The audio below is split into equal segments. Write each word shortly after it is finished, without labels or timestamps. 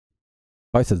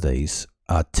Both of these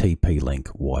are TP-Link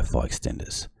Wi-Fi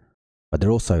extenders, but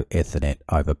they're also Ethernet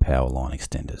over Powerline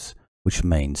extenders, which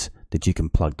means that you can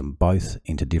plug them both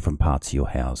into different parts of your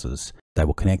houses. They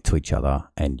will connect to each other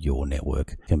and your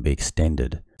network can be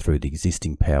extended through the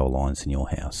existing power lines in your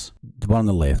house. The one on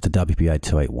the left, the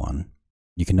WPA281,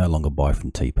 you can no longer buy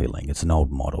from TP-Link. It's an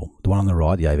old model. The one on the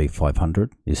right, the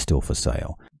AV500, is still for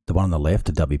sale. The one on the left,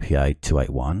 the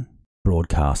WPA281,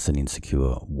 broadcasts an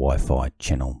insecure Wi-Fi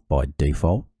channel by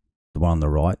default. The one on the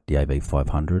right, the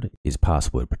AV500, is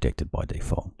password protected by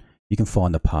default. You can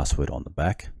find the password on the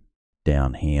back,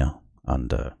 down here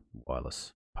under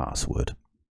wireless password.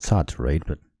 It's hard to read,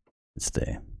 but it's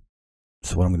there.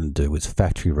 So what I'm going to do is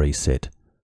factory reset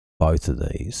both of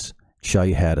these, show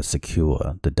you how to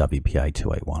secure the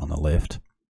WPA281 on the left,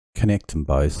 connect them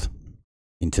both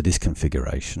into this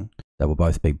configuration. They will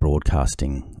both be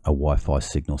broadcasting a Wi-Fi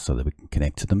signal so that we can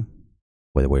connect to them,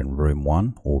 whether we're in room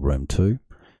 1 or room 2.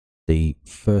 The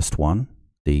first one,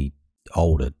 the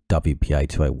older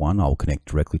WPA281, I'll connect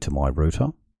directly to my router,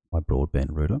 my broadband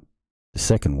router. The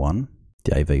second one,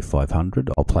 the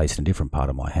AV500, I'll place in a different part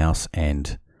of my house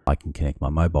and I can connect my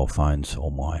mobile phones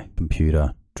or my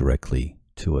computer directly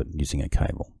to it using a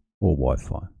cable or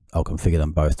Wi-Fi. I'll configure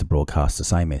them both to broadcast the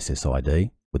same SSID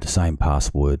with the same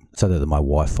password so that my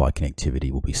Wi-Fi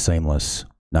connectivity will be seamless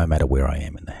no matter where I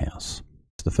am in the house.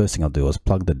 So the first thing I'll do is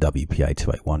plug the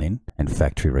WPA281 in and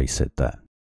factory reset that.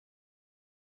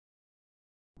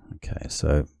 Okay,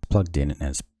 so plugged in and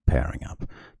it's powering up.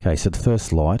 Okay, so the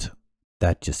first light,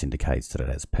 that just indicates that it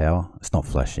has power. It's not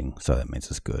flashing, so that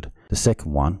means it's good. The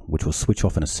second one, which will switch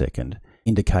off in a second,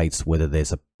 indicates whether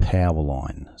there's a power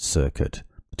line circuit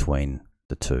between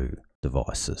the two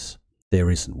devices. There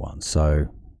isn't one,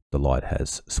 so the light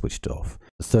has switched off.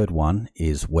 The third one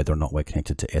is whether or not we're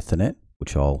connected to Ethernet,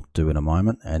 which I'll do in a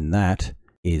moment, and that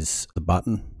is the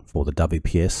button for the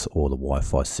WPS or the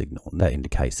Wi-Fi signal. And that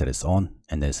indicates that it's on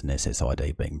and there's an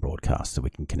SSID being broadcast that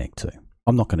we can connect to.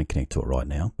 I'm not going to connect to it right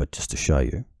now, but just to show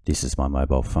you, this is my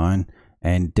mobile phone,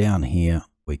 and down here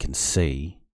we can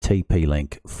see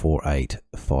TP-Link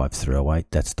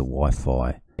 485308. That's the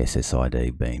Wi-Fi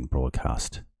SSID being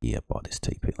broadcast here by this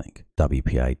TP-Link.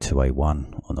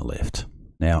 WPA281 on the left.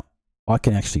 Now, I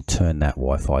can actually turn that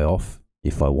Wi-Fi off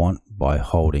if I want by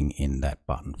holding in that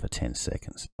button for 10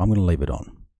 seconds. I'm going to leave it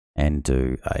on and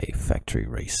do a factory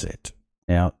reset.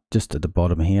 Now, just at the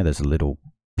bottom here, there's a little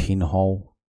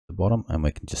pinhole at the bottom, and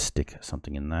we can just stick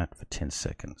something in that for 10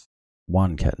 seconds.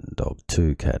 1 cat and dog,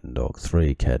 2 cat and dog,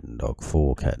 3 cat and dog,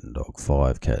 4 cat and dog,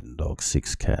 5 cat and dog,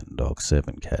 6 cat and dog,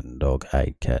 7 cat and dog,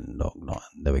 8 cat and dog, 9.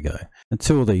 There we go.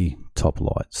 Until the top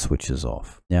light switches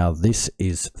off. Now, this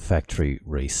is factory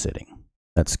resetting.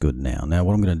 That's good now. Now,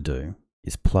 what I'm going to do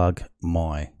is plug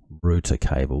my router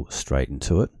cable straight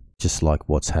into it, just like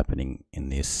what's happening in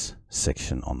this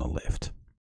section on the left.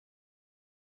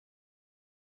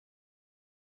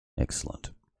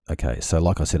 Excellent. Okay, so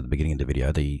like I said at the beginning of the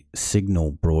video, the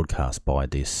signal broadcast by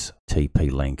this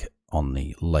TP-Link on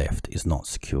the left is not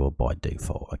secure by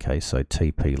default. Okay, so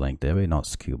TP-Link there, we're not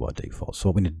secure by default. So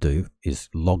what we need to do is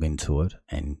log into it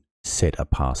and set a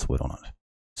password on it.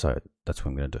 So that's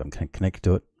what I'm going to do. I'm going to connect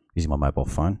to it using my mobile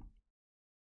phone.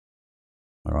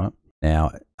 All right.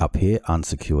 Now up here,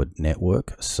 unsecured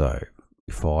network. So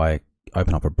if I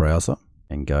open up a browser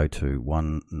and go to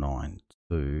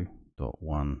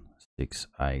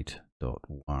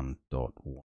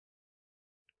 192.168.1.1,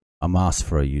 I'm asked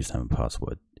for a username and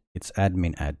password. It's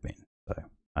admin. So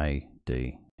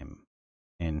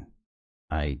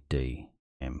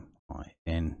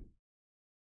ADMIN,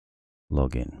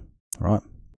 login. Right.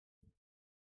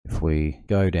 If we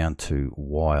go down to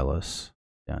wireless,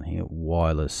 down here,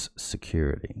 wireless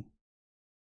security,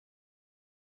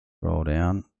 scroll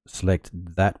down, select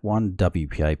that one,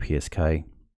 WPA2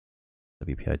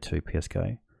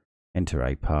 PSK, enter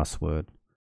a password.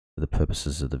 For the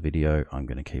purposes of the video, I'm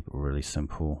going to keep it really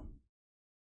simple.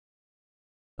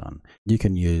 Done. You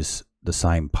can use the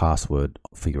same password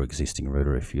for your existing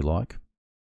router if you like.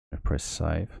 Press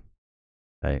save.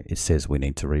 Okay, it says we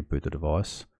need to reboot the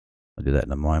device. I'll do that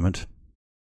in a moment.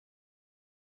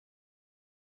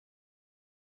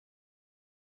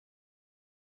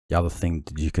 The other thing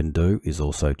that you can do is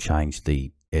also change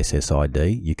the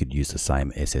SSID. You could use the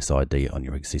same SSID on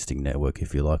your existing network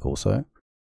if you like also.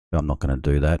 But I'm not going to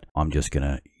do that. I'm just going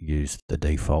to use the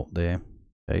default there.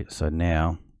 Okay, so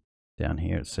now down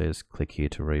here it says click here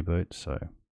to reboot. So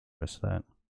press that,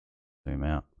 zoom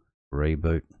out,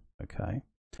 reboot. Okay,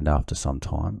 and after some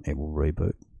time it will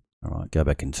reboot. All right, go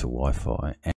back into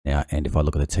Wi-Fi. And if I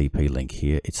look at the TP-Link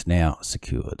here, it's now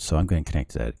secured. So I'm going to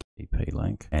connect to that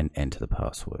TP-Link and enter the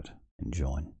password and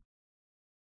join.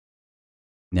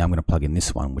 Now I'm going to plug in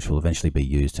this one, which will eventually be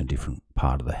used in a different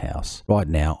part of the house. Right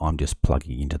now I'm just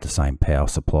plugging into the same power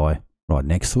supply right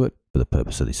next to it for the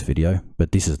purpose of this video,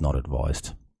 but this is not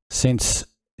advised, since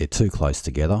they're too close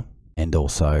together and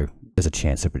also there's a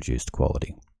chance of reduced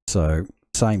quality. So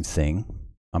same thing,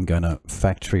 I'm going to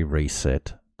factory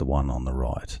reset the one on the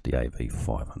right, the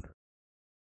AV500.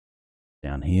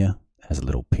 Down here has a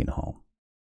little pinhole.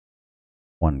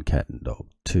 1 cat and dog,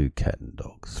 2 cat and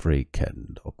dog, 3 cat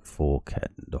and dog, 4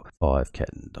 cat and dog, 5 cat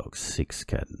and dog, 6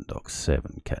 cat and dog,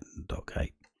 7 cat and dog,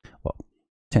 8. Well,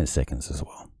 10 seconds as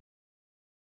well.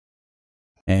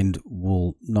 And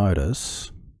we'll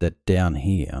notice that down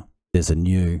here there's a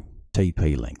new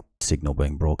TP-Link signal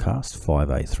being broadcast,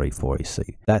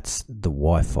 5A34EC. That's the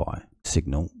Wi-Fi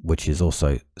signal, which is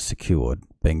also secured,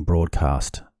 being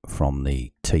broadcast from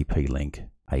the TP-Link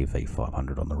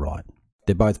AV500 on the right.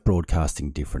 They're both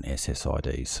broadcasting different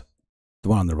SSIDs. The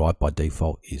one on the right by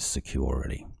default is secure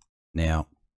already. Now,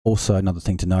 also another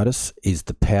thing to notice is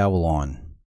the power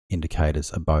line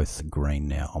indicators are both green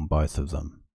now on both of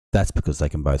them. That's because they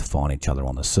can both find each other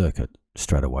on the circuit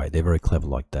straight away. They're very clever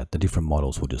like that. The different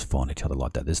models will just find each other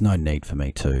like that. There's no need for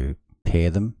me to pair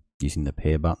them using the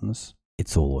pair buttons.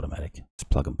 It's all automatic. It's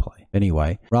plug and play.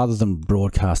 Anyway, rather than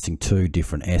broadcasting two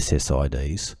different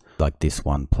SSIDs, like this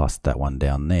one plus that one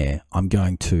down there, I'm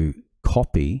going to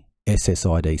copy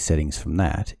SSID settings from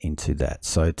that into that.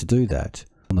 So to do that,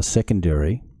 on the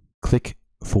secondary, click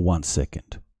for 1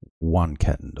 second, 1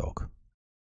 cat and dog.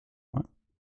 Right?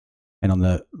 And on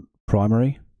the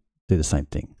primary, do the same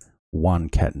thing, 1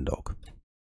 cat and dog.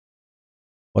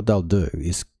 What they'll do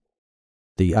is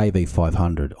the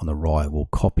AV500 on the right will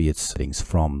copy its settings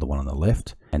from the one on the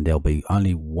left, and there'll be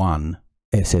only one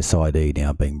SSID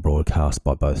now being broadcast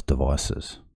by both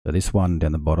devices. So this one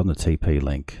down the bottom, the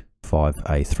TP-Link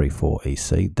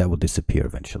 5A34EC, that will disappear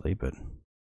eventually, but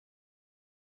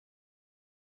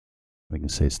we can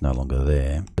see it's no longer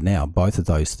there. But now both of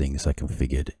those things are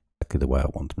configured exactly the way I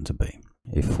want them to be.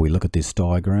 If we look at this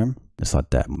diagram, it's like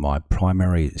that. My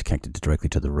primary is connected directly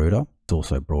to the router. It's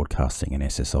also broadcasting an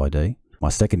SSID. My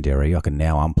secondary, I can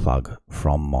now unplug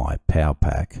from my power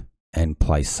pack and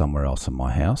place somewhere else in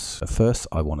my house. So first,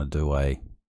 I want to do a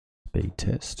speed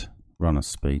test, run a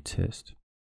speed test.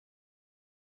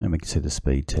 And we can see the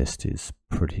speed test is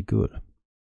pretty good.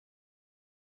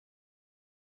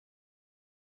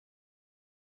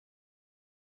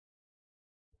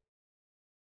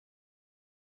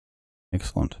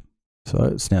 Excellent. So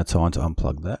it's now time to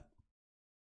unplug that.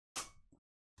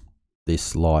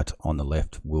 This light on the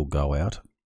left will go out.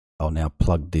 I'll now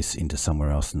plug this into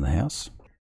somewhere else in the house.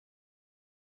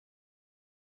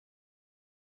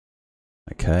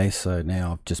 Okay, so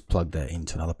now I've just plugged that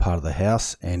into another part of the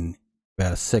house, and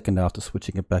about a second after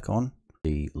switching it back on,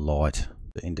 the light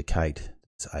to indicate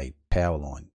it's a power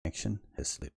line connection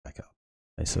has lit back up.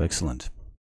 Okay, so excellent.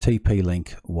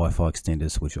 TP-Link Wi-Fi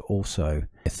extenders, which are also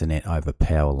Ethernet over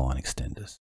power line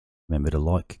extenders. Remember to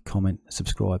like, comment,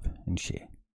 subscribe and share.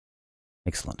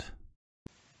 Excellent.